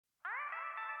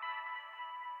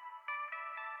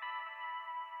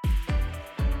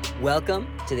Welcome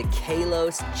to the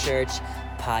Kalos Church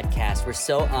podcast. We're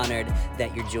so honored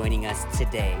that you're joining us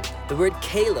today. The word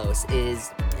kalos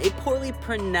is a poorly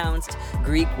pronounced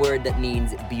Greek word that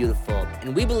means beautiful.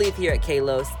 And we believe here at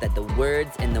Kalos that the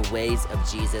words and the ways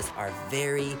of Jesus are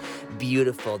very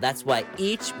beautiful. That's why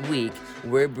each week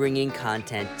we're bringing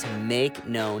content to make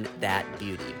known that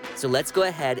beauty. So let's go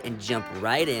ahead and jump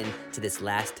right in to this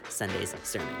last Sunday's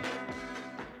sermon.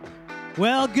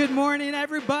 Well, good morning,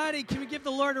 everybody. Can we give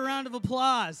the Lord a round of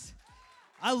applause?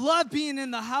 I love being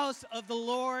in the house of the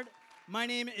Lord. My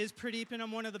name is Pradeep, and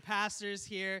I'm one of the pastors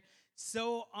here.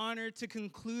 So honored to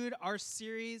conclude our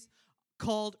series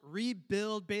called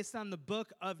Rebuild, based on the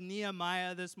book of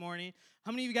Nehemiah this morning.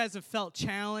 How many of you guys have felt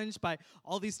challenged by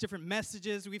all these different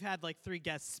messages? We've had like 3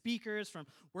 guest speakers, from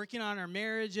working on our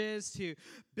marriages to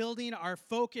building our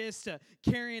focus to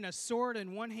carrying a sword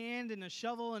in one hand and a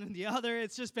shovel in the other.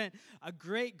 It's just been a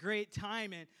great, great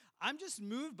time. And I'm just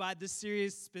moved by this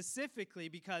series specifically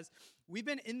because we've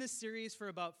been in this series for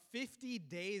about 50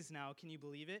 days now. Can you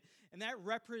believe it? And that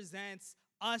represents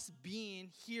us being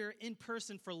here in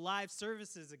person for live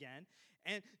services again.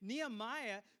 And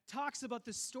Nehemiah talks about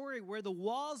the story where the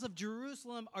walls of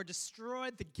Jerusalem are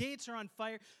destroyed, the gates are on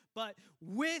fire, but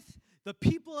with the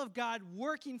people of God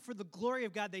working for the glory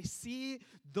of God, they see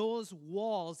those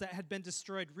walls that had been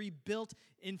destroyed rebuilt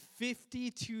in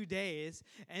 52 days.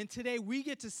 And today we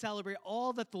get to celebrate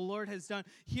all that the Lord has done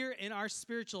here in our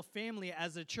spiritual family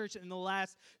as a church in the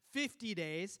last 50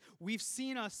 days. We've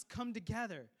seen us come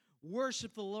together,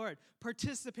 worship the Lord,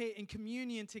 participate in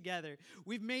communion together.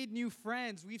 We've made new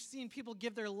friends. We've seen people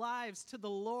give their lives to the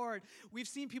Lord. We've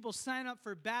seen people sign up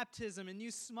for baptism, and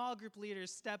new small group leaders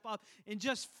step up in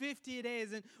just 50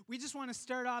 days. And we just want to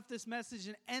start off this message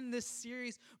and end this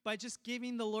series by just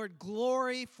giving the Lord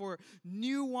glory for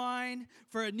new wine,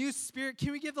 for a new spirit.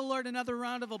 Can we give the Lord another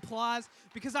round of applause?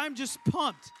 Because I'm just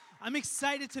pumped. I'm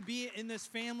excited to be in this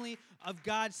family of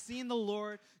God, seeing the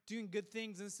Lord doing good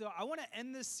things. And so I want to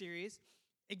end this series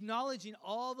acknowledging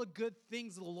all the good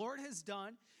things the Lord has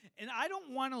done. And I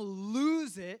don't want to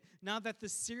lose it now that the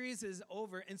series is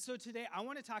over. And so today I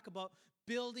want to talk about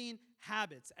building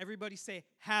habits. Everybody say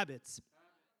habits.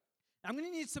 I'm going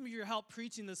to need some of your help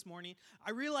preaching this morning.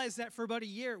 I realized that for about a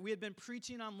year, we had been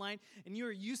preaching online, and you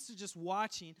were used to just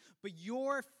watching, but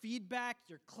your feedback,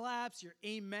 your claps, your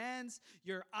amens,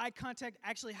 your eye contact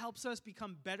actually helps us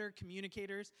become better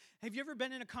communicators. Have you ever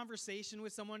been in a conversation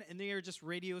with someone, and they are just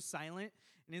radio silent,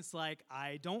 and it's like,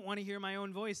 I don't want to hear my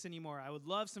own voice anymore. I would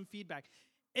love some feedback.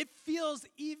 It feels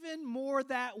even more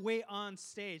that way on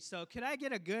stage. So could I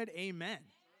get a good amen?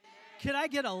 Could I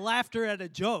get a laughter at a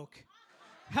joke?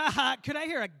 Could I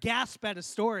hear a gasp at a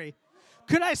story?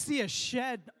 Could I see a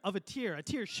shed of a tear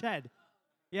shed?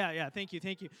 Yeah, thank you.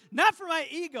 Not for my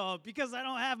ego, because I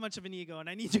don't have much of an ego, and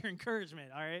I need your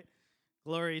encouragement, all right?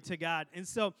 Glory to God. And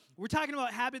so we're talking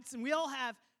about habits, and we all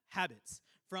have habits.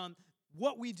 From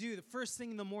what we do the first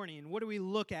thing in the morning, what do we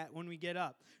look at when we get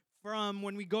up? From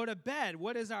when we go to bed,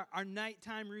 what is our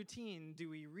nighttime routine? Do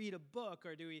we read a book,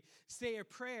 or do we say a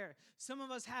prayer? Some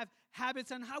of us have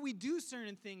habits on how we do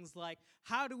certain things, like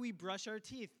how do we brush our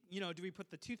teeth? You know, do we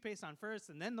put the toothpaste on first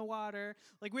and then the water?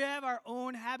 Like, we have our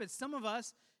own habits. Some of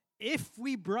us, if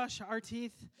we brush our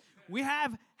teeth, we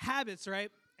have habits,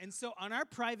 right? And so on our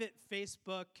private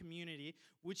Facebook community,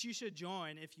 which you should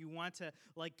join if you want to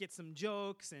like get some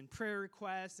jokes and prayer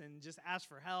requests and just ask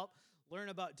for help, learn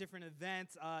about different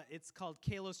events. It's called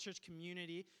Kalos Church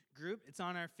Community Group. It's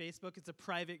on our Facebook. It's a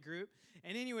private group.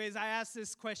 And anyways, I asked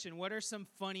this question: what are some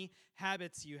funny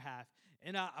habits you have?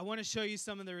 And I want to show you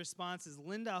some of the responses.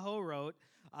 Linda Ho wrote,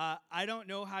 I don't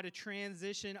know how to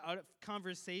transition out of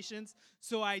conversations,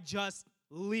 so I just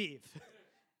leave.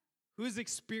 Who's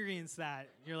experienced that?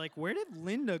 You're like, where did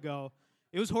Linda go?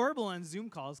 It was horrible on Zoom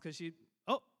calls because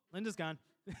Linda's gone.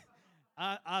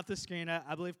 Off the screen.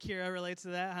 I believe Kira relates to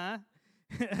that, huh?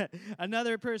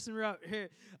 Another person wrote here,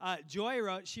 Joy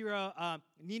wrote,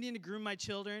 needing to groom my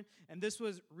children, and this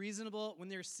was reasonable when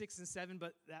they were 6 and 7,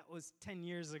 but that was 10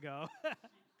 years ago.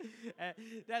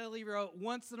 Natalie wrote,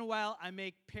 once in a while I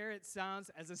make parrot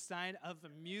sounds as a sign of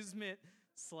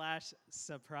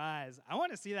amusement/surprise. I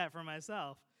want to see that for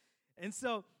myself. And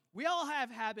so we all have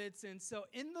habits, and so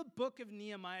in the book of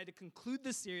Nehemiah, to conclude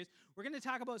this series, we're going to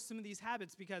talk about some of these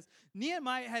habits because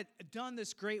Nehemiah had done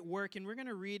this great work, and we're going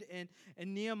to read in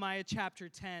Nehemiah chapter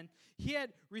 10. He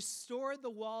had restored the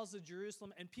walls of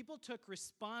Jerusalem, and people took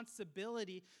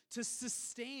responsibility to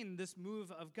sustain this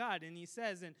move of God. And he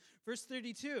says in verse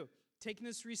 32, taking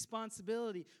this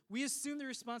responsibility. We assume the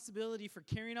responsibility for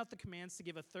carrying out the commands to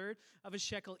give a third of a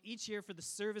shekel each year for the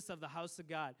service of the house of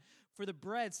God, for the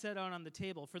bread set out on the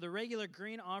table, for the regular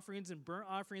grain offerings and burnt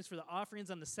offerings, for the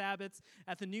offerings on the Sabbaths,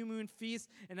 at the new moon feast,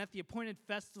 and at the appointed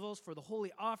festivals, for the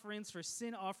holy offerings, for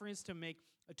sin offerings to make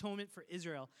atonement for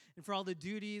Israel, and for all the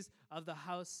duties of the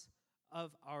house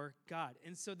of our God.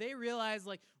 And so they realized,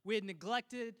 like, we had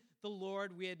neglected the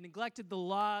Lord, we had neglected the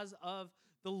laws of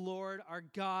the Lord, our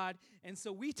God. And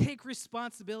so we take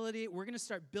responsibility. We're going to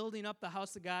start building up the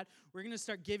house of God. We're going to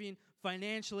start giving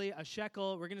financially a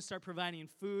shekel. We're going to start providing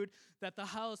food that the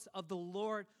house of the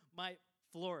Lord might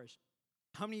flourish.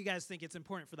 How many of you guys think it's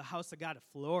important for the house of God to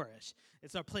flourish?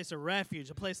 It's our place of refuge,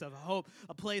 a place of hope,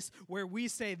 a place where we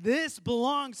say this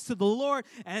belongs to the Lord,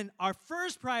 and our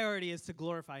first priority is to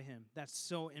glorify Him. That's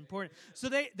so important. So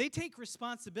they take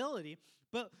responsibility,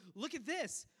 but look at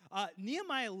this.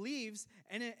 Nehemiah leaves,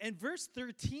 and in verse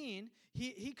 13,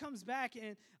 he comes back,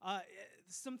 and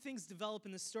some things develop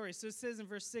in the story. So it says in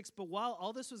verse 6, but while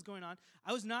all this was going on,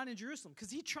 I was not in Jerusalem, because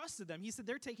he trusted them. He said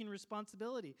they're taking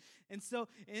responsibility. And so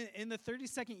in the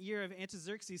 32nd year of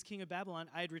Artaxerxes, king of Babylon,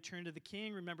 I had returned to the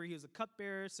king. Remember, he was a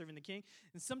cupbearer serving the king.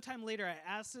 And sometime later, I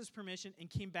asked his permission and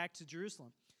came back to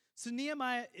Jerusalem. So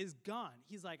Nehemiah is gone.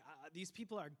 He's like, these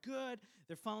people are good.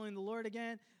 They're following the Lord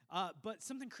again. But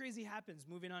something crazy happens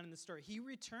moving on in the story. He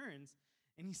returns,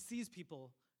 and he sees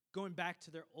people going back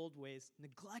to their old ways,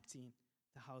 neglecting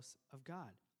the house of God.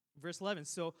 Verse 11,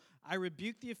 so I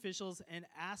rebuked the officials and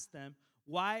asked them,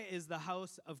 why is the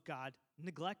house of God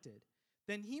neglected?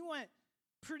 Then he went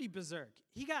pretty berserk.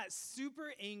 He got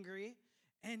super angry,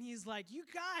 and he's like, you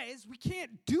guys, we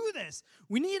can't do this.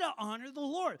 We need to honor the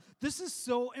Lord. This is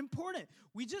so important.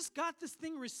 We just got this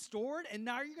thing restored, and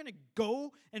now you're going to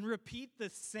go and repeat the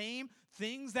same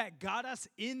things that got us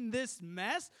in this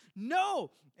mess?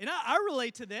 No. And I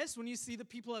relate to this when you see the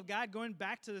people of God going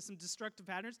back to some destructive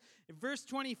patterns. In verse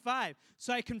 25,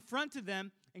 so I confronted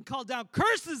them and called down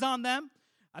curses on them.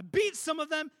 I beat some of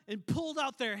them and pulled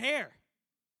out their hair.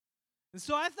 And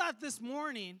so I thought this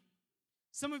morning,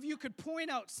 some of you could point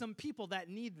out some people that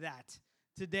need that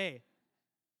today.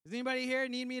 Does anybody here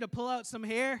need me to pull out some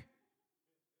hair?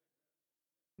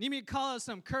 Need me to call out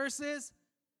some curses?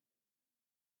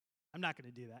 I'm not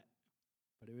going to do that,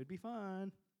 but it would be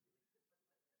fun.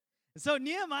 And so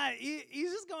Nehemiah,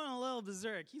 he's just going a little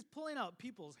berserk. He's pulling out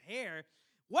people's hair.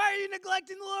 Why are you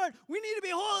neglecting the Lord? We need to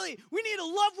be holy. We need to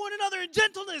love one another in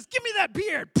gentleness. Give me that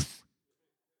beard.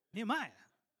 Nehemiah,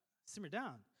 simmer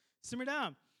down. Simmer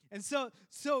down. And so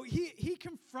he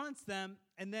confronts them,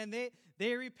 and then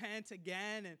they repent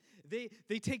again, and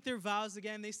they take their vows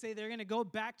again. They say they're going to go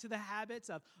back to the habits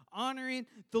of honoring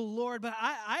the Lord. But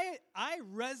I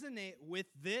resonate with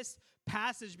this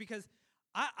passage because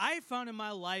I found in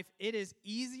my life it is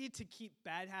easy to keep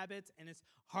bad habits, and it's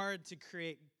hard to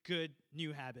create good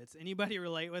new habits. Anybody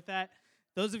relate with that?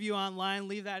 Those of you online,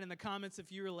 leave that in the comments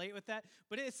if you relate with that.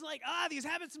 But it's like, these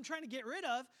habits I'm trying to get rid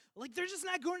of, like they're just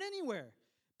not going anywhere.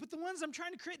 But the ones I'm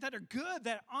trying to create that are good,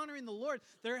 that are honoring the Lord,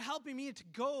 they're helping me to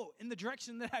go in the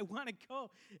direction that I want to go.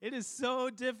 It is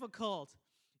so difficult.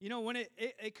 You know, when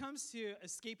it comes to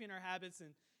escaping our habits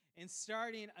and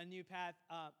starting a new path,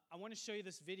 I want to show you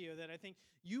this video that I think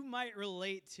you might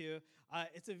relate to.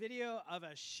 It's a video of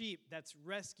a sheep that's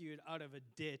rescued out of a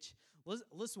ditch.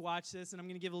 Let's watch this, and I'm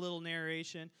going to give a little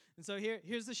narration. And so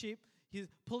here's the sheep. He's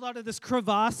pulled out of this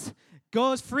crevasse,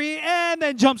 goes free, and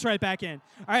then jumps right back in.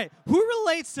 All right, who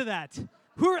relates to that?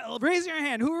 Raise your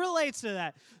hand. Who relates to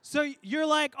that? So you're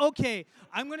like, okay,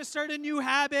 I'm going to start a new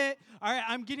habit. All right,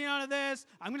 I'm getting out of this.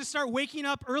 I'm going to start waking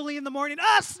up early in the morning.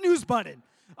 Snooze button.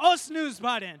 Oh, snooze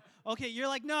button. Okay, you're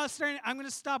like, no, I'm going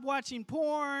to stop watching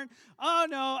porn. Oh,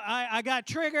 no, I got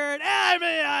triggered.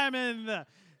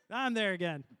 I'm there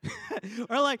again.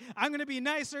 Or like, I'm going to be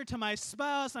nicer to my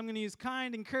spouse. I'm going to use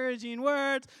kind, encouraging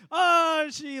words. Oh,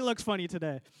 she looks funny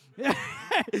today.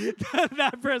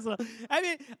 That person. I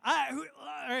mean, all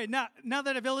right, now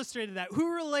that I've illustrated that,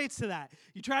 who relates to that?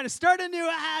 You try to start a new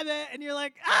habit, and you're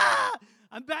like,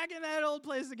 I'm back in that old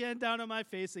place again, down on my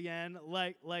face again,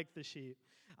 like the sheep.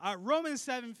 Romans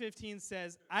 7:15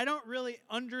 says, I don't really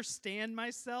understand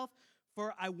myself,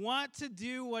 for I want to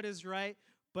do what is right,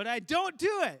 but I don't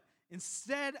do it.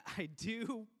 Instead, I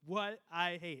do what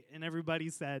I hate. And everybody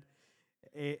said,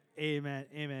 amen,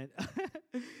 amen.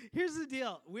 Here's the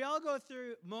deal. We all go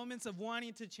through moments of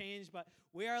wanting to change, but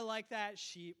we are like that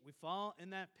sheep. We fall in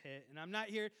that pit. And I'm not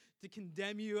here to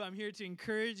condemn you. I'm here to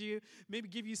encourage you, maybe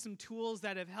give you some tools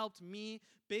that have helped me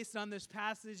based on this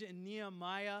passage in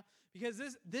Nehemiah, because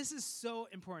this is so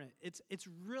important. It's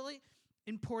really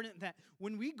important that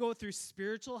when we go through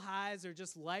spiritual highs or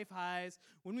just life highs,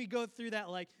 when we go through that,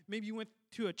 like maybe you went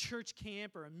to a church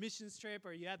camp or a missions trip,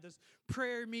 or you had this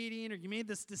prayer meeting, or you made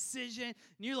this decision, and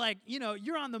you're like,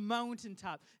 you're on the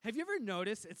mountaintop. Have you ever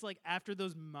noticed it's like after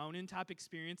those mountaintop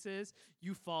experiences,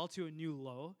 you fall to a new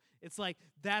low? It's like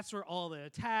that's where all the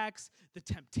attacks, the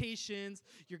temptations,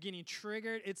 you're getting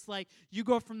triggered. It's like you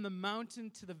go from the mountain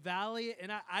to the valley,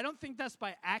 and I don't think that's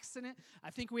by accident.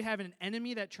 I think we have an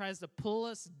enemy that tries to pull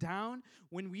us down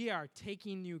when we are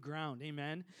taking new ground,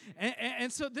 amen?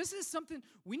 And so this is something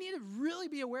we need to really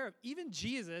be aware of. Even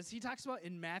Jesus, he talks about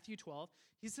in Matthew 12,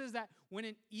 he says that when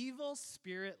an evil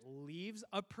spirit leaves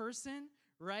a person,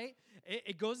 right?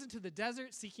 It goes into the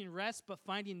desert seeking rest but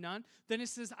finding none. Then it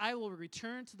says, I will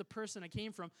return to the person I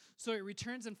came from. So it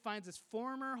returns and finds its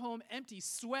former home empty,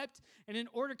 swept, and in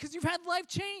order, because you've had life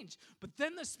change. But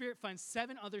then the spirit finds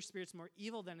 7 other spirits more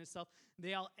evil than itself.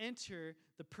 They all enter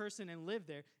the person and live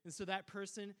there. And so that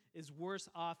person is worse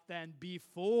off than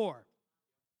before.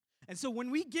 And so when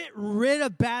we get rid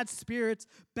of bad spirits,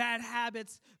 bad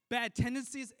habits, bad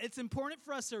tendencies, it's important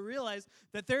for us to realize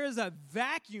that there is a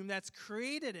vacuum that's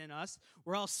created in us.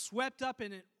 We're all swept up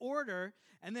in an order.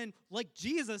 And then like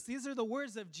Jesus, these are the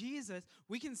words of Jesus,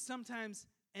 we can sometimes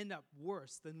end up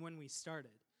worse than when we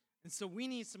started. And so we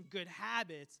need some good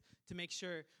habits to make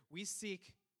sure we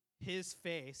seek his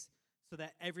face so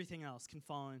that everything else can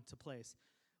fall into place.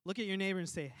 Look at your neighbor and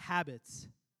say, habits.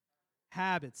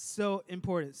 Habits, so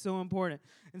important, so important.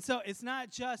 And so it's not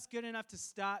just good enough to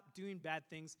stop doing bad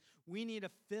things. We need to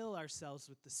fill ourselves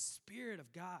with the Spirit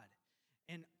of God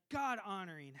and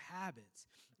God-honoring habits.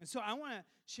 And so I want to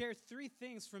share 3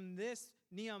 things from this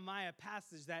Nehemiah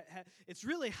passage that it's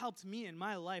really helped me in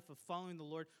my life of following the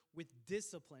Lord with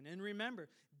discipline. And remember,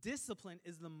 discipline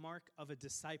is the mark of a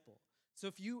disciple. So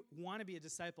if you want to be a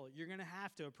disciple, you're going to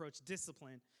have to approach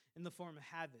discipline in the form of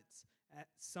habits at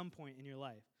some point in your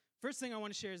life. First thing I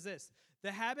want to share is this.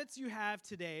 The habits you have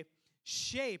today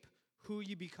shape who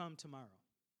you become tomorrow.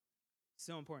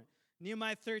 So important.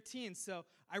 Nehemiah 13, so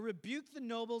I rebuked the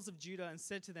nobles of Judah and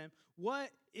said to them,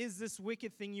 what is this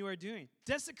wicked thing you are doing?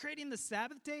 Desecrating the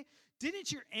Sabbath day?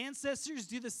 Didn't your ancestors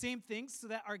do the same thing so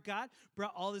that our God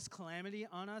brought all this calamity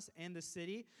on us and the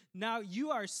city? Now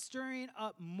you are stirring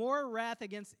up more wrath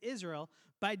against Israel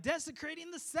by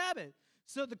desecrating the Sabbath.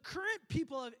 So the current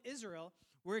people of Israel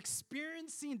were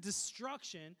experiencing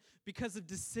destruction because of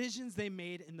decisions they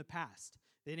made in the past.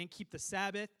 They didn't keep the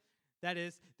Sabbath. That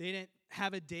is, they didn't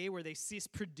have a day where they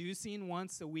ceased producing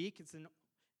once a week. It's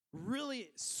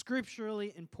really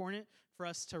scripturally important for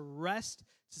us to rest,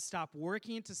 to stop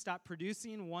working, to stop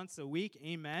producing once a week.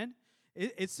 Amen.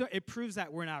 It proves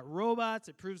that we're not robots.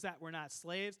 It proves that we're not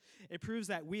slaves. It proves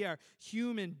that we are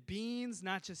human beings,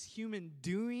 not just human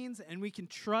doings, and we can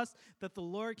trust that the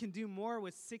Lord can do more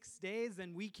with 6 days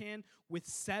than we can with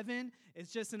 7.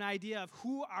 It's just an idea of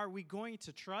who are we going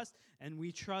to trust, and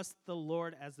we trust the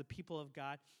Lord as the people of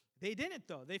God. They didn't,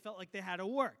 though. They felt like they had to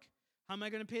work. How am I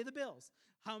going to pay the bills?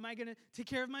 How am I going to take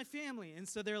care of my family? And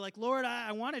so they're like, Lord,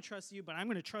 I want to trust you, but I'm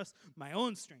going to trust my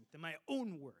own strength and my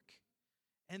own work.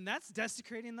 And that's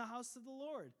desecrating the house of the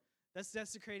Lord. That's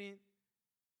desecrating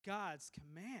God's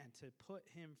command to put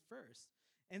him first.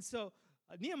 And so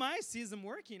Nehemiah sees them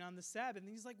working on the Sabbath, and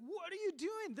he's like, what are you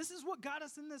doing? This is what got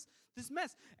us in this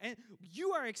mess. And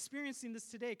you are experiencing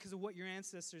this today because of what your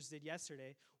ancestors did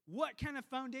yesterday. What kind of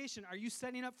foundation are you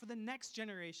setting up for the next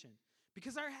generation?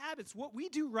 Because our habits, what we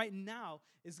do right now,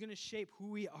 is going to shape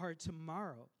who we are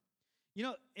tomorrow. You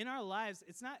know, in our lives,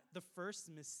 it's not the first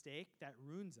mistake that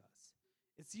ruins us.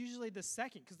 It's usually the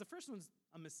second, because the first one's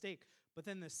a mistake, but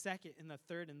then the second and the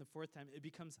third and the fourth time, it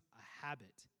becomes a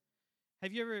habit.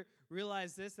 Have you ever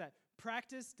realized this, that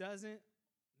practice doesn't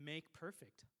make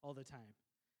perfect all the time?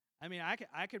 I mean,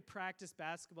 I could practice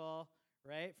basketball,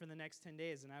 right, for the next 10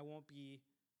 days, and I won't be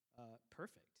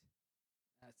perfect.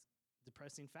 That's a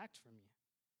depressing fact for me.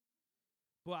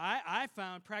 Well, I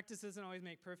found practice doesn't always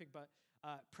make perfect, but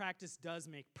practice does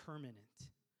make permanent.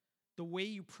 The way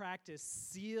you practice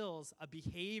seals a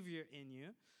behavior in you.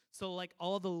 So like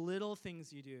all the little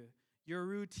things you do, your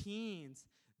routines,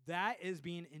 that is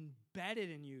being embedded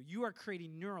in you. You are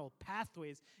creating neural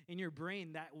pathways in your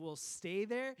brain that will stay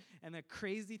there. And the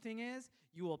crazy thing is,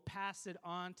 you will pass it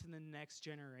on to the next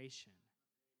generation,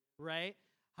 right?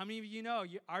 How many of you know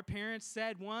our parents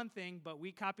said one thing, but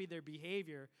we copied their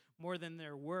behavior more than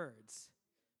their words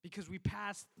because we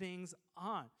pass things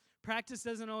on. Practice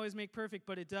doesn't always make perfect,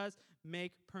 but it does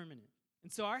make permanent.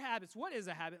 And so our habits, what is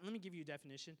a habit? Let me give you a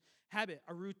definition. Habit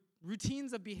are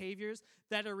routines of behaviors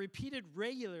that are repeated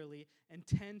regularly and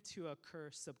tend to occur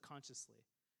subconsciously.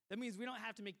 That means we don't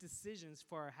have to make decisions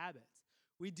for our habits.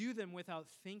 we do them without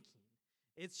thinking.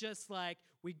 It's just like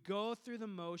we go through the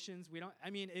motions.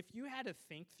 If you had to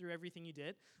think through everything you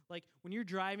did, like when you're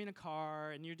driving a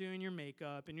car and you're doing your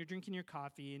makeup and you're drinking your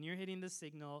coffee and you're hitting the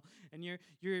signal and you're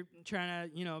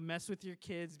trying to, mess with your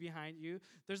kids behind you,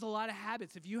 there's a lot of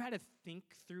habits. If you had to think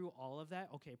through all of that,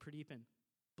 okay, Pradeepan,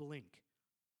 blink.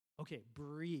 Okay,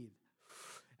 breathe.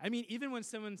 Even when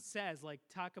someone says, like,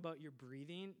 talk about your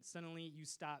breathing, suddenly you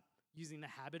stop using the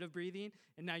habit of breathing,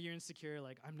 and now you're insecure,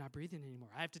 like, I'm not breathing anymore.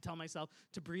 I have to tell myself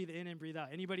to breathe in and breathe out.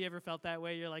 Anybody ever felt that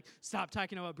way? You're like, stop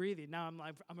talking about breathing. Now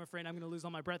I'm afraid I'm going to lose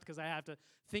all my breath because I have to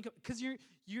think, because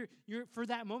you're for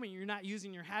that moment, you're not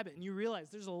using your habit, and you realize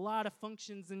there's a lot of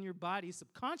functions in your body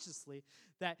subconsciously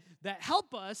that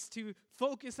help us to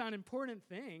focus on important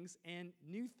things and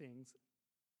new things.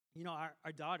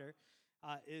 Our daughter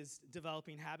is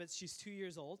developing habits. She's 2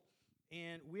 years old.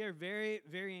 And we are very,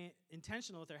 very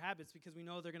intentional with our habits because we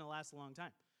know they're going to last a long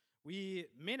time. We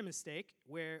made a mistake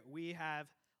where we have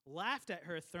laughed at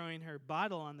her throwing her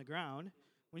bottle on the ground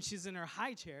when she's in her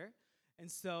high chair. And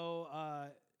so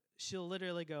she'll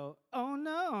literally go, oh,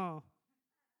 no.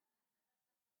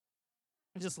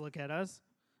 And just look at us.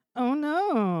 Oh,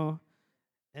 no.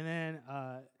 And then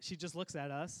she just looks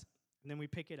at us, and then we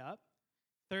pick it up.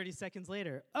 30 seconds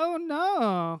later, oh,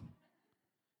 no.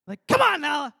 Like, come on,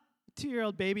 Nala.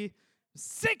 2-year-old baby, I'm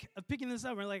sick of picking this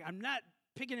up. We're like, I'm not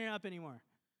picking it up anymore.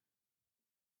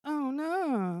 Oh,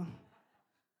 no.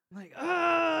 Like,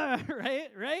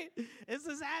 right? It's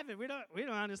this habit. We don't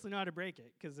honestly know how to break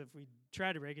it, because if we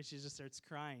try to break it, she just starts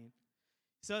crying.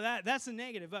 So that's a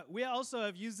negative. But we also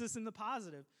have used this in the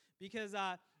positive, because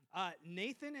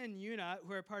Nathan and Yuna,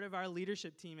 who are part of our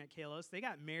leadership team at Kalos, they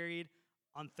got married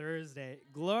on Thursday.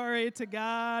 Glory to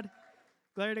God.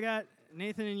 Glory to God.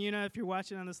 Nathan and Yuna, if you're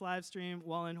watching on this live stream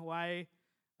while in Hawaii,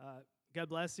 God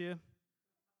bless you.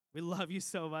 We love you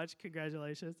so much.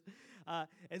 Congratulations.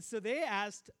 And so they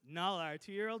asked Nala, our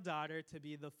 2-year-old daughter, to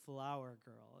be the flower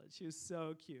girl. And she was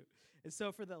so cute. And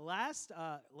so for the last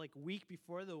week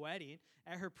before the wedding,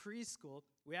 at her preschool,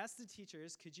 we asked the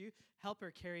teachers, could you help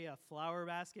her carry a flower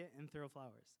basket and throw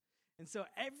flowers? And so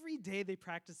every day they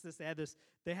practiced this.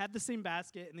 They had the same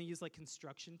basket, and they used like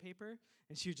construction paper,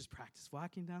 and she would just practice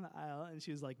walking down the aisle, and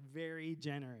she was like very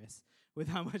generous with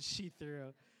how much she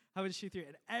threw.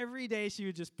 And every day she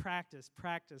would just practice.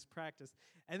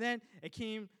 And then it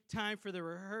came time for the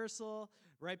rehearsal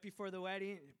right before the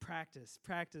wedding. Practice.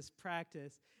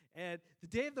 And the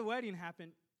day of the wedding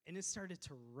happened, and it started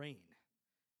to rain.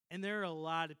 And there are a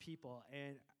lot of people.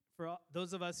 And for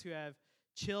those of us who have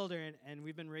children and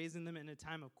we've been raising them in a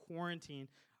time of quarantine,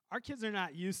 our kids are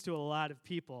not used to a lot of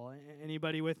people.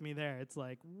 Anybody with me there? It's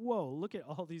like, whoa, look at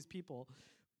all these people.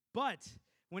 But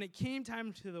when it came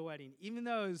time to the wedding, even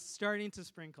though it was starting to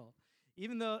sprinkle,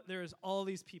 even though there was all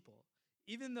these people,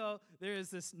 even though there is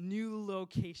this new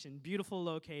location, beautiful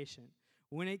location,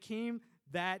 when it came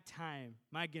that time,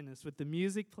 my goodness, with the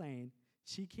music playing,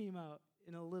 she came out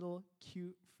in a little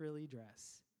cute frilly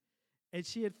dress. And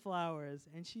she had flowers,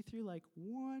 and she threw like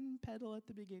one petal at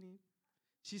the beginning.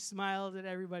 She smiled at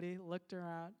everybody, looked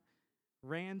around,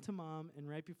 ran to mom, and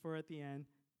right before at the end,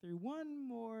 threw one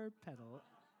more petal.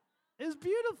 It was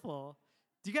beautiful.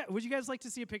 Would you guys like to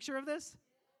see a picture of this?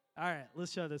 All right,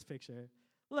 let's show this picture.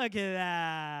 Look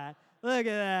at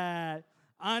that.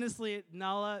 Honestly,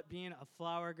 Nala being a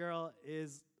flower girl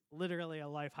is literally a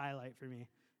life highlight for me.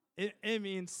 It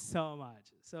means so much.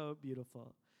 So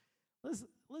beautiful.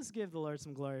 Let's give the Lord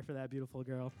some glory for that beautiful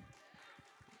girl.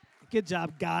 Good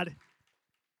job, God.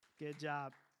 Good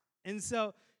job. And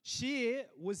so she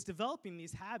was developing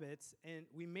these habits, and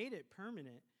we made it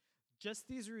permanent. Just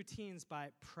these routines by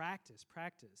practice.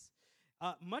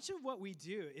 Much of what we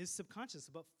do is subconscious.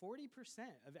 About 40%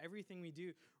 of everything we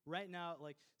do right now,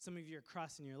 like some of you are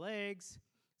crossing your legs,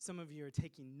 some of you are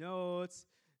taking notes,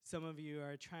 some of you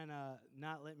are trying to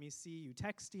not let me see you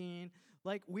texting.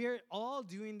 Like, we're all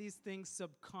doing these things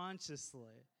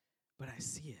subconsciously, but I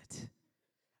see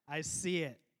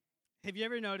it. Have you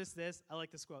ever noticed this? I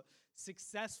like this quote.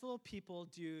 Successful people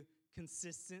do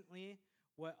consistently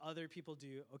what other people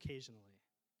do occasionally.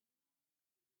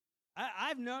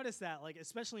 I've noticed that, like,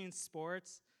 especially in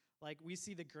sports. Like, we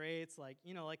see the greats, like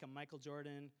a Michael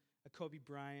Jordan, a Kobe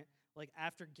Bryant. Like,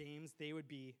 after games, they would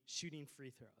be shooting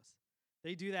free throws.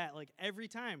 They do that, like, every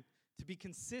time to be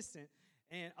consistent.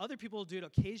 And other people will do it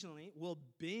occasionally, will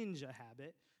binge a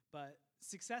habit. But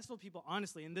successful people,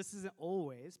 honestly, and this isn't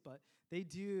always, but they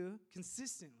do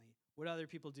consistently what other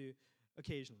people do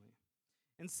occasionally.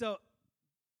 And so,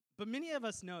 but many of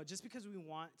us know just because we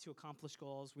want to accomplish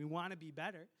goals, we want to be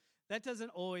better, that doesn't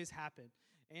always happen.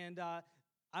 And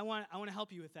I want to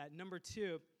help you with that. Number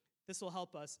 2, this will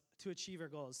help us to achieve our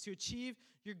goals. To achieve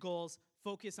your goals,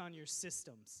 focus on your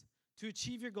systems. To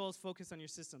achieve your goals, focus on your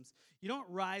systems. You don't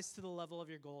rise to the level of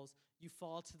your goals. You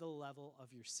fall to the level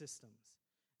of your systems.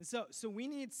 And so we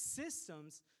need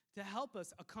systems to help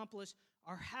us accomplish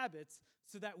our habits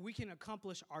so that we can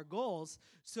accomplish our goals,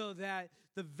 so that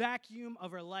the vacuum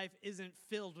of our life isn't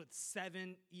filled with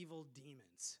 7 evil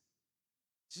demons.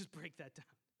 Just break that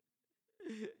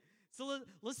down. So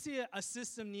let's see a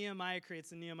system Nehemiah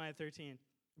creates in Nehemiah 13.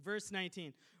 Verse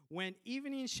 19, when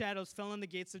evening shadows fell on the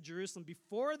gates of Jerusalem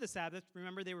before the Sabbath,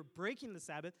 remember they were breaking the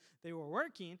Sabbath, they were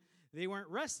working, they weren't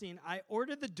resting, I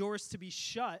ordered the doors to be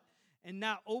shut and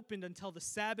not opened until the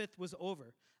Sabbath was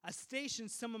over. I stationed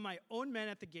some of my own men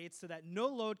at the gates so that no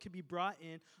load could be brought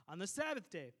in on the Sabbath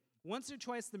day. Once or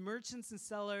twice, the merchants and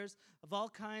sellers of all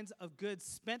kinds of goods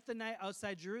spent the night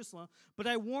outside Jerusalem, but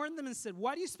I warned them and said,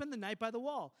 why do you spend the night by the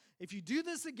wall? If you do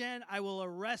this again, I will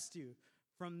arrest you.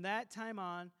 From that time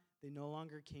on, they no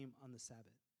longer came on the Sabbath.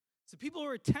 So people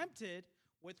were tempted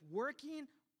with working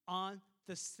on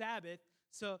the Sabbath.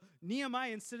 So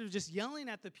Nehemiah, instead of just yelling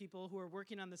at the people who are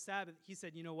working on the Sabbath, he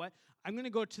said, you know what? I'm going to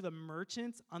go to the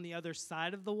merchants on the other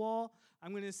side of the wall.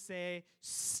 I'm going to say,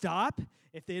 stop.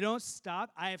 If they don't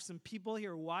stop, I have some people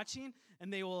here watching,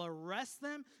 and they will arrest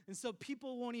them. And so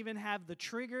people won't even have the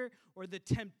trigger or the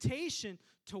temptation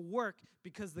to work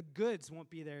because the goods won't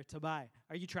be there to buy.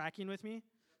 Are you tracking with me?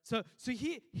 So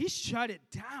he shut it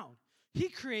down. He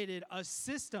created a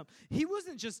system. He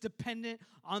wasn't just dependent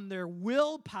on their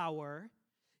willpower.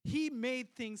 He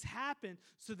made things happen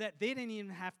so that they didn't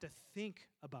even have to think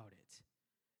about it.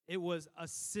 It was a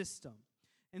system.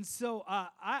 And so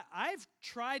I've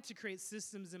tried to create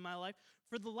systems in my life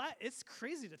for it's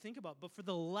crazy to think about, but for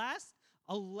the last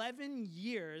 11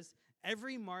 years,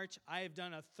 every March I have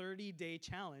done a 30-day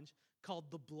challenge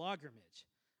called the Bloggermage,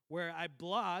 where I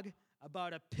blog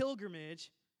about a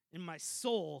pilgrimage in my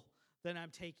soul that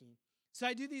I'm taking. So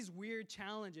I do these weird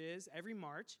challenges every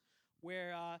March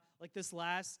where, like this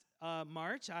last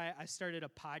March, I started a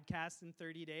podcast in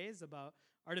 30 days about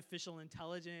artificial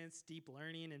intelligence, deep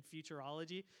learning, and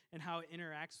futurology, and how it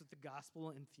interacts with the gospel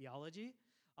and theology.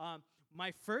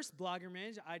 My first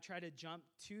Bloggermage, I try to jump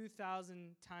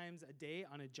 2,000 times a day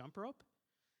on a jump rope,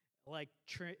 like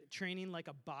training like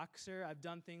a boxer. I've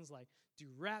done things like do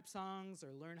rap songs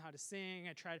or learn how to sing.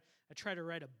 I try to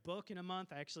write a book in a month.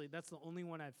 That's the only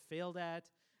one I've failed at.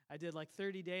 I did like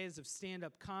 30 days of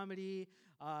stand-up comedy.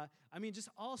 Just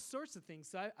all sorts of things.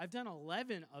 So I've done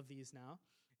 11 of these now.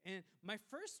 And my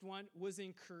first one was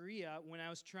in Korea when I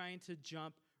was trying to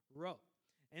jump rope.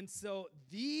 And so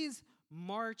these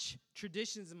March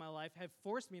traditions in my life have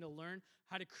forced me to learn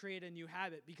how to create a new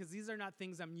habit because these are not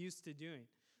things I'm used to doing.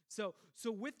 So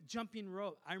with jumping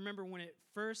rope, I remember when it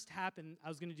first happened, I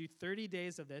was going to do 30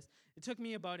 days of this. It took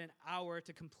me about an hour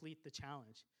to complete the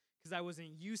challenge because I wasn't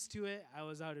used to it. I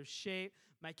was out of shape.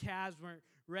 My calves weren't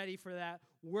ready for that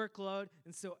workload.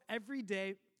 And so every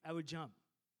day I would jump.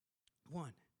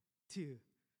 1, 2,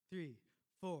 3,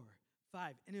 4,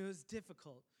 5. And it was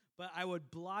difficult. But I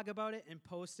would blog about it and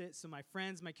post it so my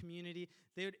friends, my community,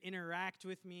 they would interact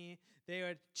with me. They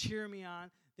would cheer me on.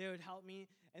 They would help me.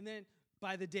 And then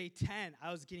by the day 10,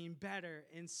 I was getting better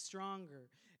and stronger.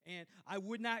 And I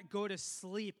would not go to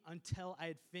sleep until I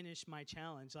had finished my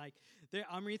challenge.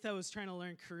 Amrita was trying to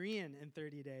learn Korean in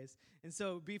 30 days. And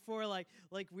so before, like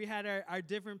we had our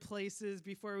different places,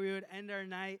 before we would end our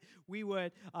night, we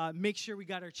would make sure we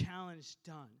got our challenge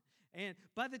done. And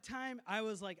by the time I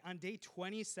was like on day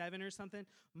 27 or something,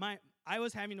 I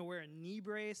was having to wear a knee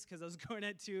brace because I was going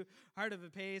at too hard of a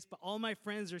pace, but all my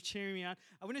friends were cheering me on.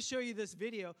 I want to show you this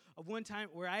video of one time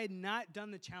where I had not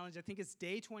done the challenge. I think it's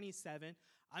day 27.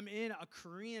 I'm in a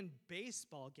Korean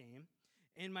baseball game,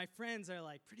 and my friends are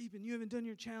like, Pradeepan, you haven't done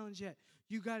your challenge yet.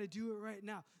 You got to do it right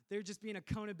now. They're just being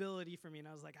accountability for me, and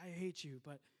I was like, I hate you,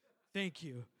 but thank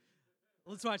you.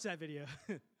 Let's watch that video.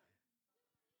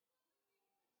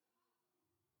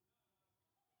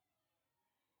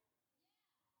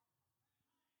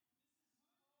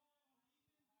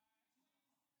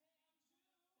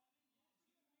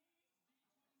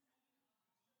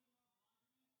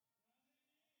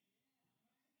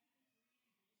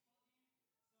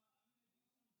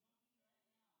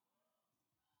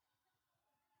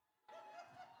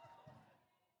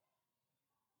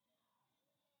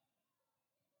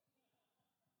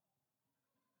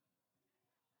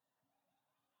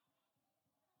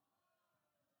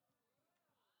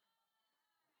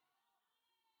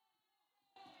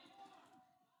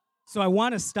 So I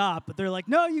want to stop, but they're like,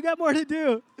 no, you got more to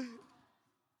do.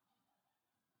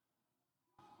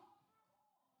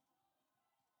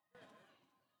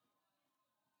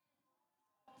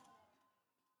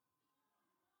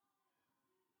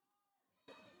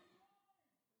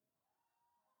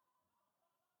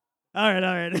 All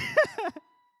right.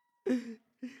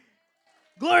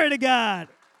 Glory to God.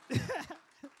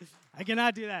 I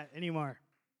cannot do that anymore.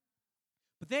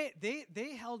 But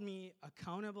they held me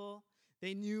accountable.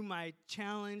 They knew my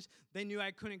challenge. They knew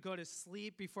I couldn't go to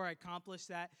sleep before I accomplished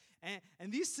that.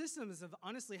 And these systems have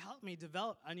honestly helped me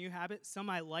develop a new habit. Some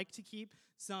I like to keep,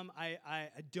 some I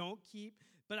don't keep.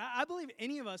 But I believe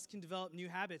any of us can develop new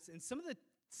habits. And some of the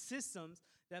systems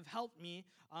that have helped me,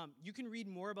 you can read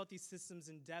more about these systems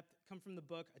in depth, come from the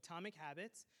book Atomic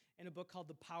Habits and a book called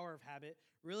The Power of Habit.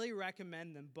 Really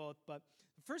recommend them both. But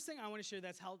the first thing I want to share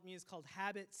that's helped me is called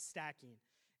habit stacking.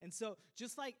 And so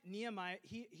just like Nehemiah,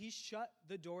 he shut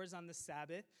the doors on the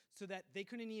Sabbath so that they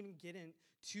couldn't even get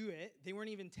into it. They weren't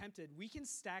even tempted. We can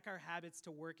stack our habits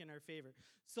to work in our favor.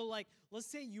 So like, let's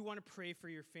say you want to pray for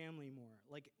your family more.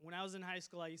 Like when I was in high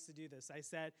school, I used to do this. I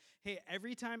said, hey,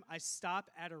 every time I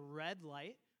stop at a red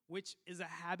light, which is a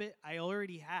habit I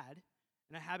already had,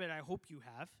 and a habit I hope you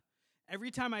have,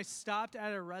 every time I stopped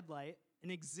at a red light,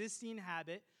 an existing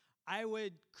habit, I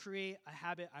would create a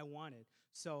habit I wanted.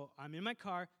 So I'm in my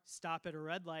car, stop at a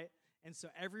red light, and so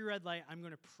every red light, I'm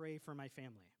going to pray for my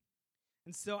family.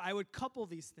 And so I would couple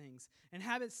these things. And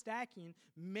habit stacking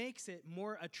makes it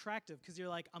more attractive because you're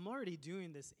like, I'm already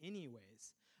doing this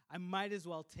anyways. I might as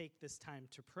well take this time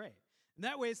to pray. And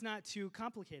that way it's not too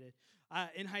complicated.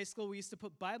 In high school, we used to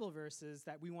put Bible verses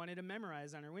that we wanted to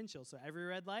memorize on our windshield. So every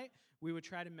red light, we would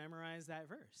try to memorize that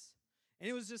verse. And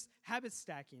it was just habit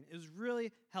stacking. It was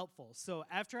really helpful. So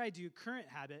after I do current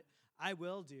habit, I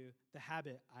will do the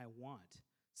habit I want.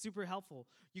 Super helpful.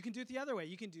 You can do it the other way.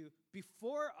 You can do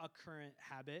before a current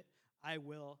habit, I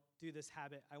will do this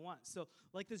habit I want. So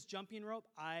like this jumping rope,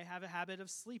 I have a habit of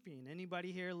sleeping.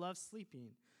 Anybody here loves sleeping?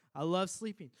 I love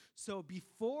sleeping. So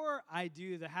before I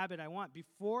do the habit I want,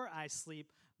 before I sleep,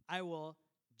 I will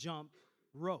jump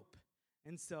rope.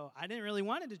 And so I didn't really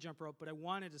want to jump rope, but I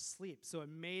wanted to sleep. So it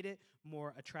made it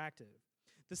more attractive.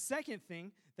 The second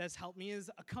thing that's helped me is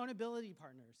accountability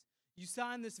partners. You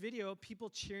saw in this video people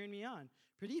cheering me on.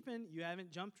 Pradeepan, you haven't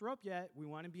jumped rope yet. We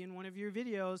want to be in one of your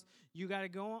videos. You got to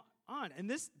go on. And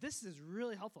this is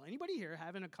really helpful. Anybody here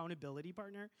have an accountability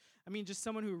partner? I mean, just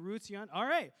someone who roots you on? All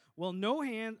right. Well, no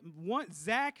hand.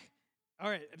 Zach. All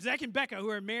right. Zach and Becca,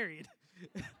 who are married.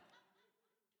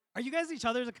 Are you guys each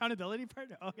other's accountability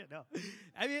partner? Okay, no.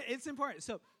 I mean, it's important.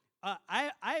 So I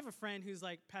have a friend who's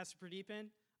like, Pastor Pradeepan,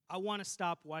 I want to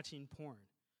stop watching porn.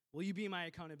 Will you be my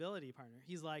accountability partner?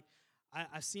 He's like,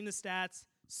 I've seen the stats.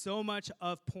 So much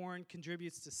of porn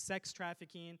contributes to sex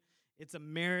trafficking. It's a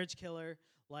marriage killer.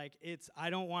 Like, I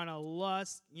don't want to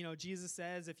lust. You know, Jesus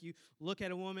says if you look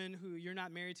at a woman who you're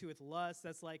not married to with lust,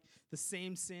 that's like the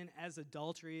same sin as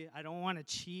adultery. I don't want to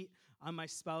cheat on my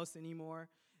spouse anymore.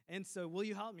 And so, will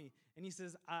you help me? And he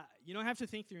says, you don't have to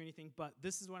think through anything, but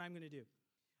this is what I'm going to do.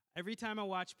 Every time I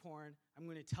watch porn, I'm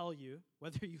going to tell you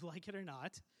whether you like it or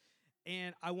not,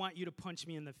 and I want you to punch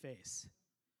me in the face.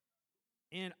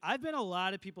 And I've been a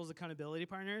lot of people's accountability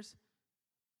partners,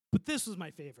 but this was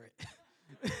my favorite.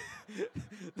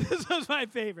 This was my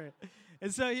favorite.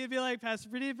 And so he'd be like, Pastor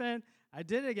Pradeepan, I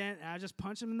did it again, and I just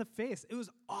punched him in the face. It was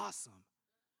awesome.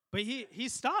 But he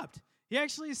stopped. He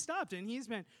actually stopped, and he's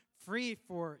been free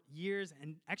for years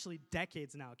and actually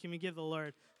decades now. Can we give the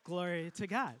Lord glory to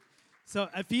God? So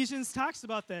Ephesians talks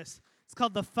about this. It's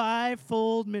called the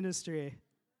fivefold ministry.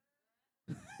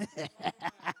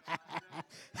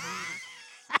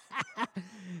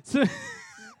 So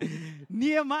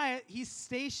Nehemiah, he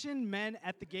stationed men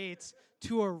at the gates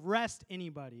to arrest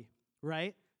anybody,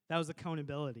 right? That was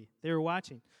accountability. They were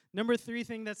watching. Number 3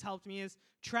 thing that's helped me is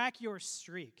track your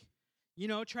streak. You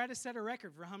know, try to set a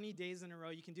record for how many days in a row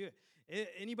you can do it.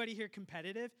 Anybody here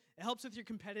competitive? It helps with your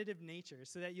competitive nature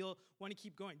so that you'll want to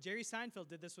keep going. Jerry Seinfeld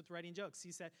did this with writing jokes.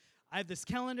 He said, I have this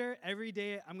calendar. Every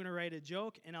day I'm going to write a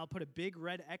joke, and I'll put a big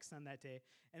red X on that day.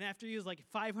 And after he was like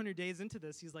 500 days into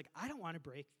this, he's like, I don't want to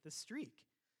break the streak.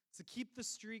 So keep the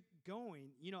streak going.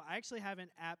 You know, I actually have an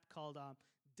app called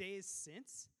Days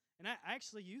Since, and I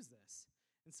actually use this.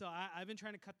 And so I've been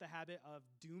trying to cut the habit of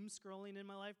doom scrolling in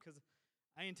my life because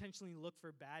I intentionally look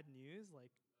for bad news,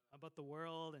 like about the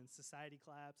world and society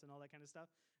collapse and all that kind of stuff.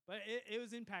 But it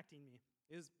was impacting me.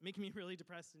 It was making me really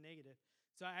depressed and negative.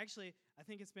 So I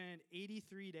think it's been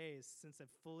 83 days since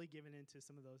I've fully given into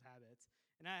some of those habits.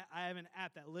 And I have an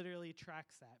app that literally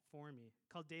tracks that for me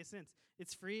called Days Since.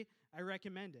 It's free. I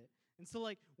recommend it. And so,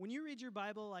 like, when you read your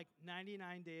Bible, like,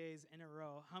 99 days in a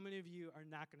row, how many of you are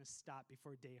not going to stop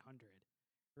before day 100,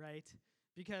 right?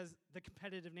 Because the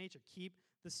competitive nature. Keep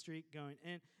the streak going.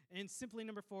 And simply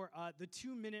number 4, the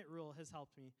 2-minute rule has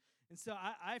helped me. And so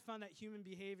I found that human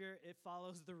behavior, it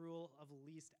follows the rule of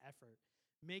least effort.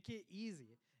 Make it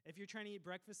easy. If you're trying to eat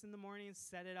breakfast in the morning,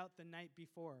 set it out the night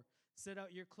before. Set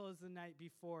out your clothes the night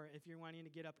before if you're wanting to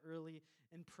get up early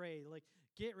and pray. Like,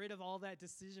 get rid of all that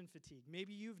decision fatigue.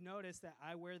 Maybe you've noticed that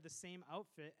I wear the same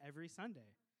outfit every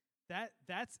Sunday.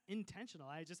 That's intentional.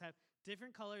 I just have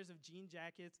different colors of jean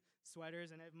jackets,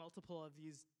 sweaters, and I have multiple of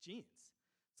these jeans.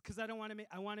 It's because I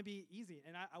want to be easy.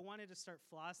 And I wanted to start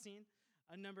flossing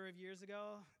a number of years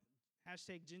ago.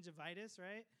 Hashtag gingivitis,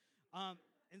 right?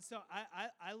 And so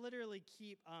I literally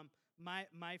keep my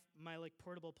like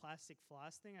portable plastic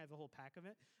floss thing. I have a whole pack of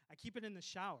it. I keep it in the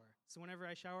shower. So whenever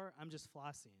I shower, I'm just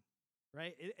flossing,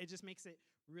 right? It just makes it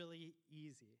really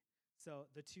easy. So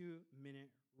the 2-minute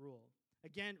rule.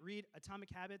 Again, read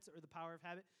Atomic Habits or The Power of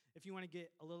Habit if you want to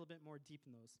get a little bit more deep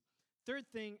in those. Third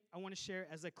thing I want to share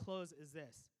as I close is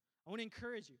this. I want to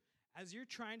encourage you. As you're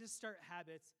trying to start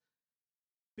habits,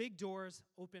 big doors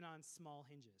open on small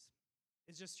hinges.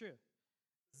 It's just true.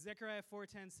 Zechariah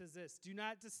 4:10 says this, "Do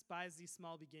not despise these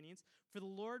small beginnings, for the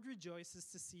Lord rejoices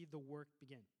to see the work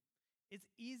begin." It's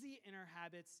easy in our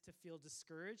habits to feel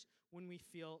discouraged when we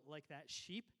feel like that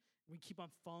sheep. We keep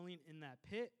on falling in that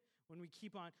pit. When we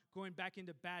keep on going back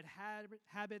into bad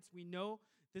habits, we know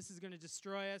this is going to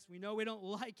destroy us. We know we don't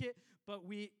like it, but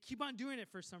we keep on doing it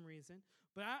for some reason.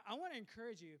 But I want to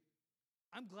encourage you,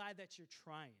 I'm glad that you're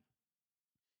trying.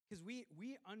 Because we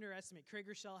underestimate. Craig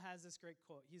Rochelle has this great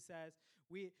quote. He says,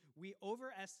 we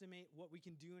overestimate what we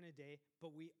can do in a day,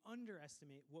 but we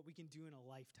underestimate what we can do in a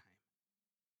lifetime.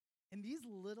 And these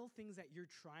little things that you're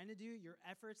trying to do, your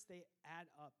efforts, they add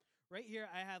up. Right here,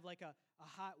 I have like a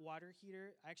hot water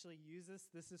heater. I actually use this.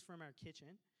 This is from our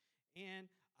kitchen. And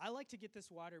I like to get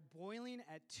this water boiling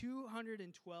at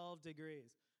 212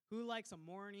 degrees. Who likes a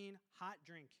morning hot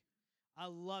drink? I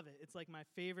love it. It's like my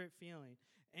favorite feeling.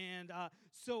 And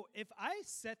so if I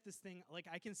set this thing, like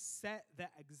I can set the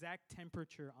exact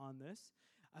temperature on this.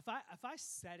 If I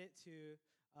set it to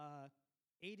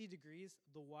 80 degrees,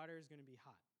 the water is going to be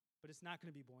hot, but it's not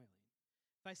going to be boiling.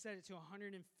 If I set it to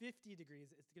 150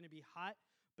 degrees, it's going to be hot,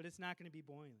 but it's not going to be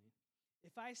boiling.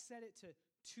 If I set it to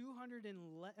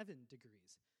 211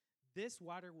 degrees, this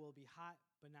water will be hot,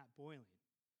 but not boiling.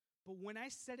 But when I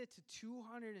set it to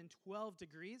 212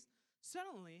 degrees,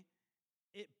 suddenly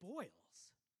it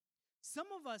boils.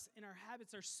 Some of us in our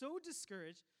habits are so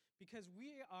discouraged because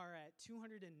we are at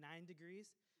 209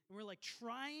 degrees, and we're like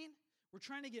we're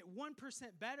trying to get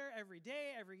 1% better every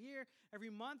day, every year, every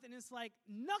month, and it's like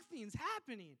nothing's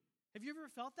happening. Have you ever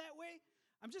felt that way?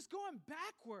 I'm just going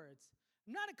backwards.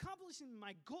 I'm not accomplishing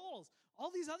my goals.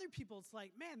 All these other people, it's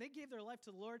like, man, they gave their life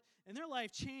to the Lord, and their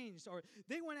life changed, or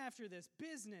they went after this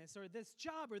business, or this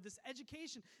job, or this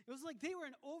education. It was like they were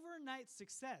an overnight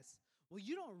success. Well,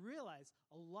 you don't realize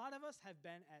a lot of us have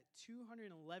been at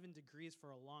 211 degrees for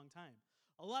a long time.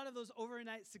 A lot of those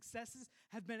overnight successes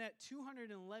have been at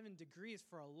 211 degrees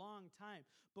for a long time.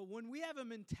 But when we have a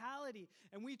mentality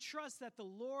and we trust that the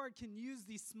Lord can use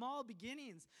these small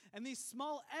beginnings and these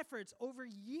small efforts over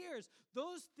years,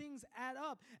 those things add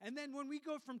up. And then when we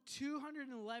go from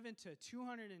 211 to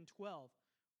 212,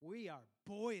 we are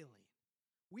boiling.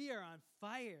 We are on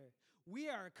fire. We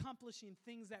are accomplishing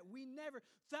things that we never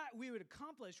thought we would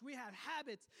accomplish. We have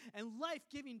habits and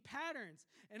life-giving patterns.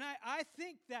 And I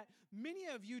think that many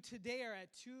of you today are at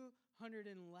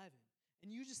 211.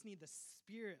 And you just need the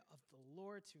Spirit of the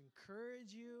Lord to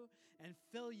encourage you and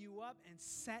fill you up and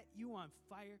set you on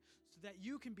fire so that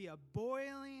you can be a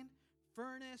boiling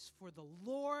furnace for the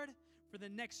Lord, for the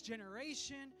next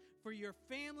generation, for your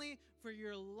family, for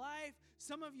your life.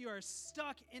 Some of you are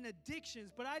stuck in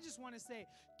addictions, but I just want to say,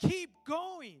 keep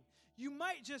going. You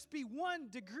might just be 1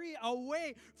 degree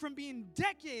away from being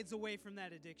decades away from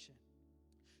that addiction.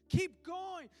 Keep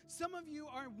going. Some of you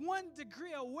are 1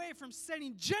 degree away from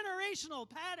setting generational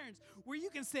patterns where you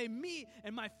can say, me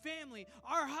and my family,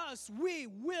 our house, we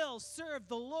will serve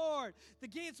the Lord. The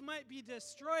gates might be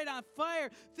destroyed on fire.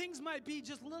 Things might be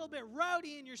just a little bit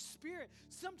rowdy in your spirit.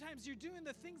 Sometimes you're doing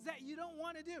the things that you don't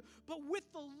want to do. But with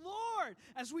the Lord,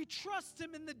 as we trust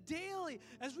Him in the daily,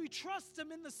 as we trust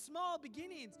Him in the small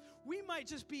beginnings, we might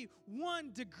just be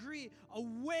 1 degree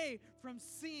away from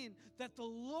seeing that the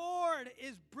Lord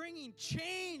is bringing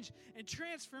change and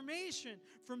transformation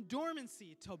from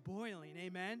dormancy to boiling.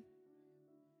 Amen?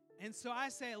 And so I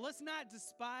say, let's not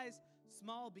despise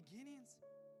small beginnings.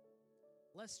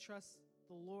 Let's trust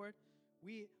the Lord.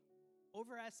 We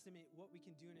overestimate what we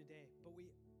can do in a day, but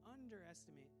we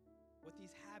underestimate what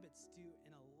these habits do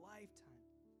in a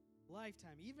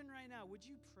lifetime. Even right now, would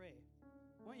you pray?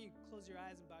 Why don't you close your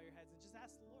eyes and bow your heads and just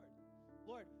ask the Lord,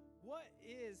 Lord, what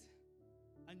is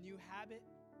a new habit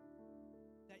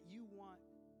that you want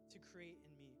to create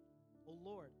in me? Oh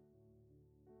Lord,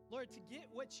 Lord, to get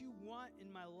what you want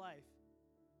in my life,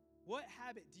 what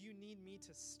habit do you need me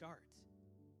to start?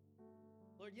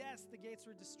 Lord, yes, the gates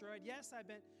were destroyed. Yes, I've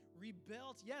been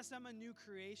rebuilt. Yes, I'm a new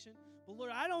creation. But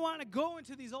Lord, I don't want to go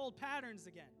into these old patterns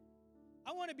again.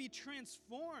 I want to be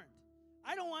transformed.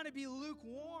 I don't want to be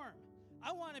lukewarm.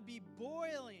 I want to be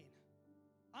boiling,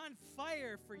 on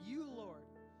fire for you, Lord.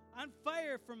 On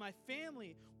fire for my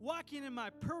family, walking in my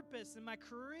purpose and my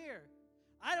career.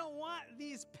 I don't want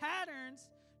these patterns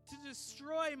to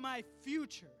destroy my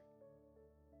future.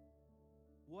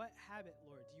 What habit,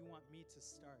 Lord, do you want me to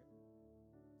start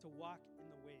to walk in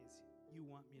the ways you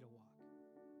want me to walk?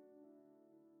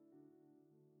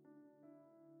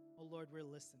 Oh, Lord, we're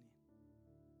listening.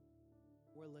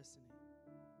 We're listening.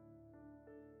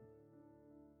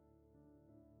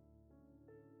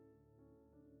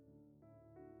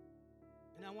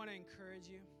 And I want to encourage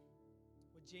you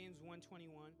with James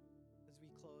 1:21 as we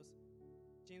close.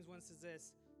 James 1 says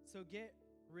this, so get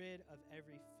rid of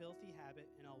every filthy habit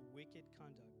and all wicked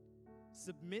conduct.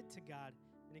 Submit to God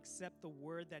and accept the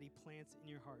word that he plants in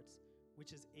your hearts,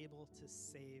 which is able to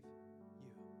save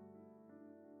you.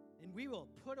 And we will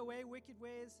put away wicked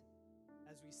ways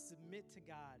as we submit to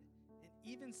God. And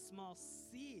even small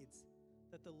seeds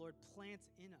that the Lord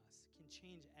plants in us can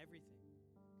change everything.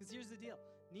 Because here's the deal.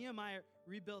 Nehemiah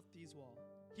rebuilt these walls.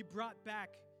 He brought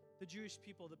back the Jewish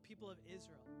people, the people of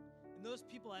Israel. And those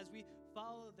people, as we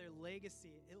follow their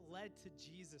legacy, it led to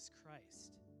Jesus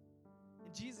Christ.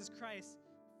 And Jesus Christ,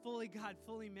 fully God,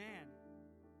 fully man,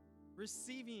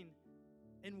 receiving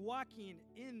and walking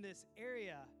in this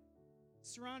area,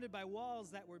 surrounded by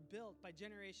walls that were built by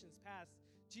generations past,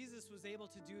 Jesus was able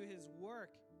to do his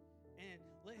work and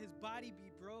let his body be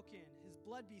broken, his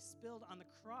blood be spilled on the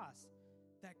cross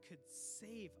that could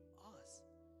save us.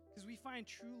 Because we find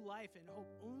true life and hope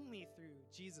only through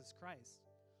Jesus Christ,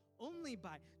 only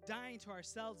by dying to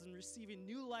ourselves and receiving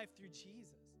new life through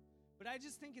Jesus. But I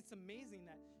just think it's amazing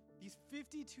that these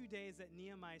 52 days that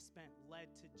Nehemiah spent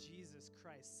led to Jesus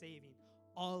Christ saving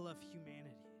all of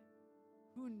humanity.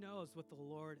 Who knows what the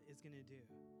Lord is going to do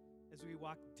as we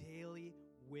walk daily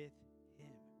with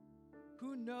him?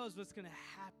 Who knows what's going to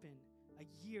happen a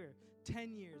year,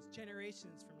 10 years,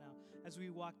 generations from now as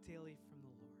we walk daily from the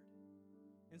Lord?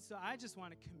 And so I just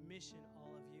want to commission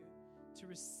all of you to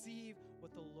receive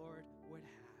what the Lord would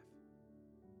have.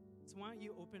 So why don't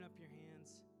you open up your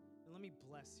hands and let me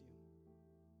bless you.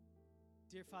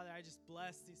 Dear Father, I just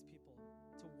bless these people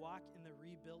to walk in the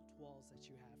rebuilt walls that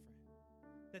you have for him.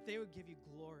 That they would give you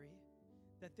glory,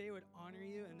 that they would honor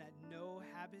you, and that no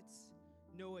habits,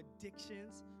 no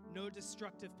addictions, no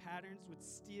destructive patterns would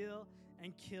steal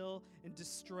and kill and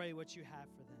destroy what you have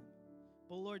for them.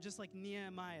 But Lord, just like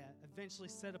Nehemiah eventually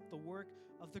set up the work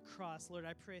of the cross, Lord,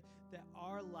 I pray that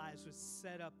our lives would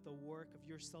set up the work of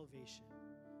your salvation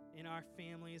in our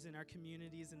families, in our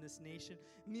communities, in this nation,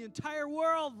 in the entire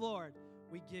world, Lord.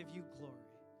 We give you glory.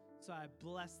 So I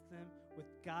bless them with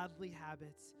godly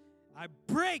habits. I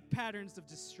break patterns of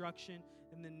destruction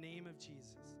in the name of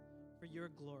Jesus for your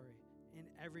glory. And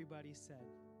everybody said,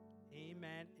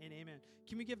 amen and amen.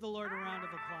 Can we give the Lord a round of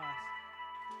applause?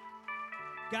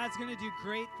 God's going to do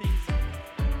great things.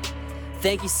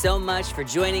 Thank you so much for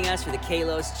joining us for the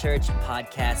Kalos Church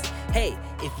podcast. Hey,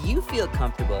 if you feel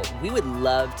comfortable, we would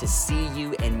love to see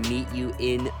you and meet you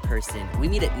in person. We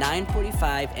meet at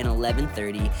 9:45 and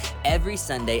 11:30 every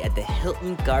Sunday at the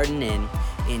Hilton Garden Inn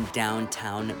in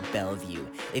downtown Bellevue.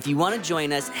 If you want to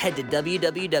join us, head to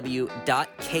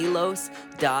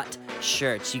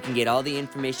www.kalos.church. You can get all the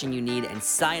information you need and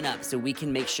sign up so we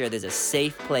can make sure there's a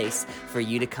safe place for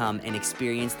you to come and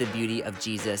experience the beauty of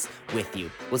Jesus with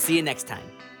you. We'll see you next time.